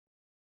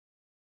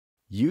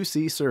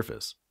UC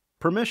Surface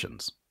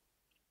Permissions.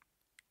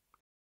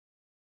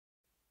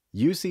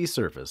 UC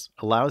Surface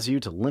allows you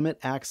to limit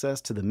access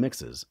to the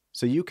mixes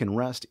so you can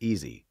rest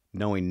easy,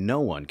 knowing no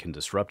one can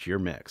disrupt your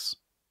mix.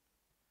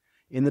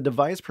 In the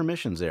Device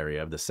Permissions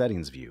area of the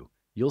Settings view,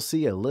 you'll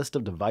see a list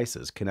of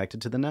devices connected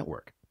to the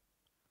network.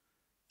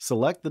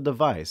 Select the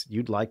device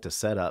you'd like to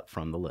set up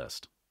from the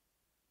list.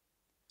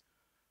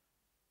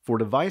 For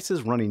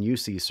devices running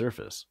UC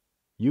Surface,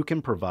 you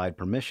can provide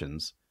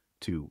permissions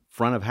to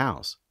front of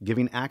house,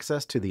 giving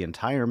access to the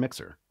entire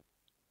mixer.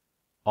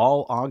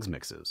 All aux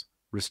mixes,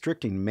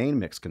 restricting main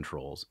mix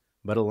controls,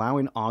 but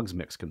allowing aux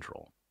mix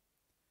control.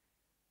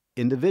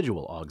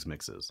 Individual aux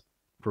mixes,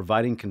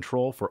 providing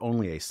control for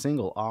only a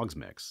single aux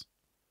mix.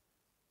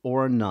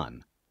 Or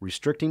none,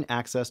 restricting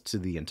access to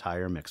the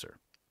entire mixer.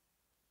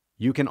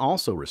 You can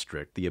also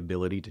restrict the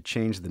ability to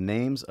change the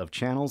names of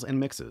channels and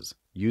mixes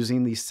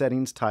using the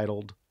settings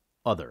titled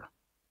Other.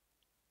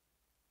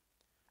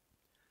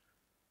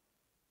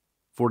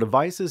 For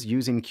devices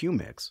using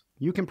QMix,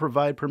 you can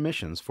provide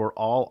permissions for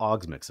all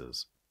aux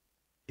mixes,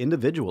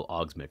 individual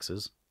aux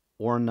mixes,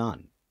 or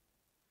none.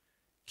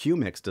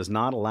 QMix does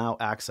not allow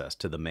access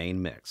to the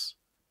main mix.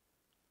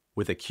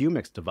 With a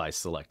QMix device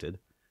selected,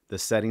 the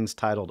settings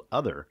titled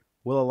Other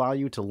will allow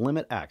you to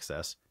limit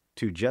access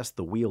to just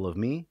the Wheel of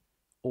Me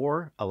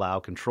or allow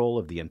control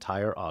of the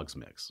entire aux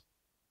mix.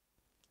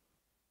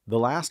 The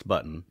last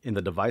button in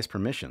the device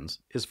permissions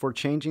is for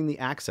changing the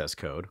access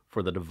code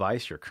for the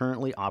device you're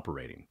currently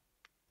operating.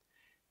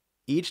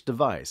 Each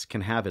device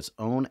can have its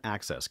own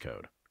access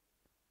code.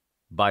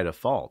 By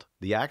default,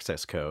 the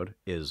access code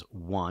is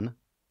 1,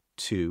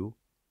 2,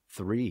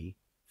 3,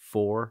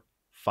 4,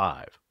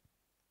 5.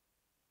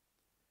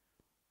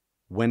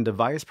 When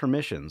device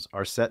permissions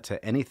are set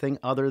to anything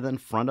other than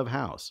front of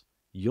house,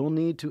 you'll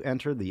need to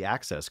enter the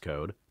access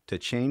code to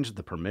change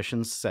the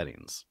permissions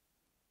settings.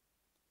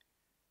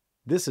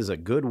 This is a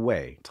good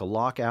way to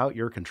lock out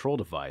your control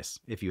device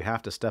if you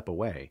have to step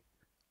away,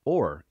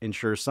 or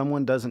ensure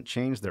someone doesn't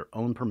change their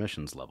own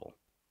permissions level.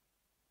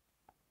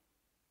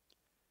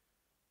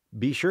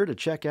 Be sure to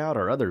check out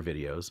our other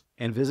videos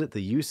and visit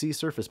the UC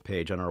Surface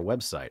page on our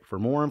website for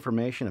more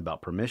information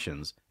about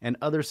permissions and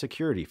other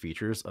security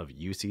features of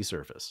UC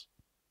Surface.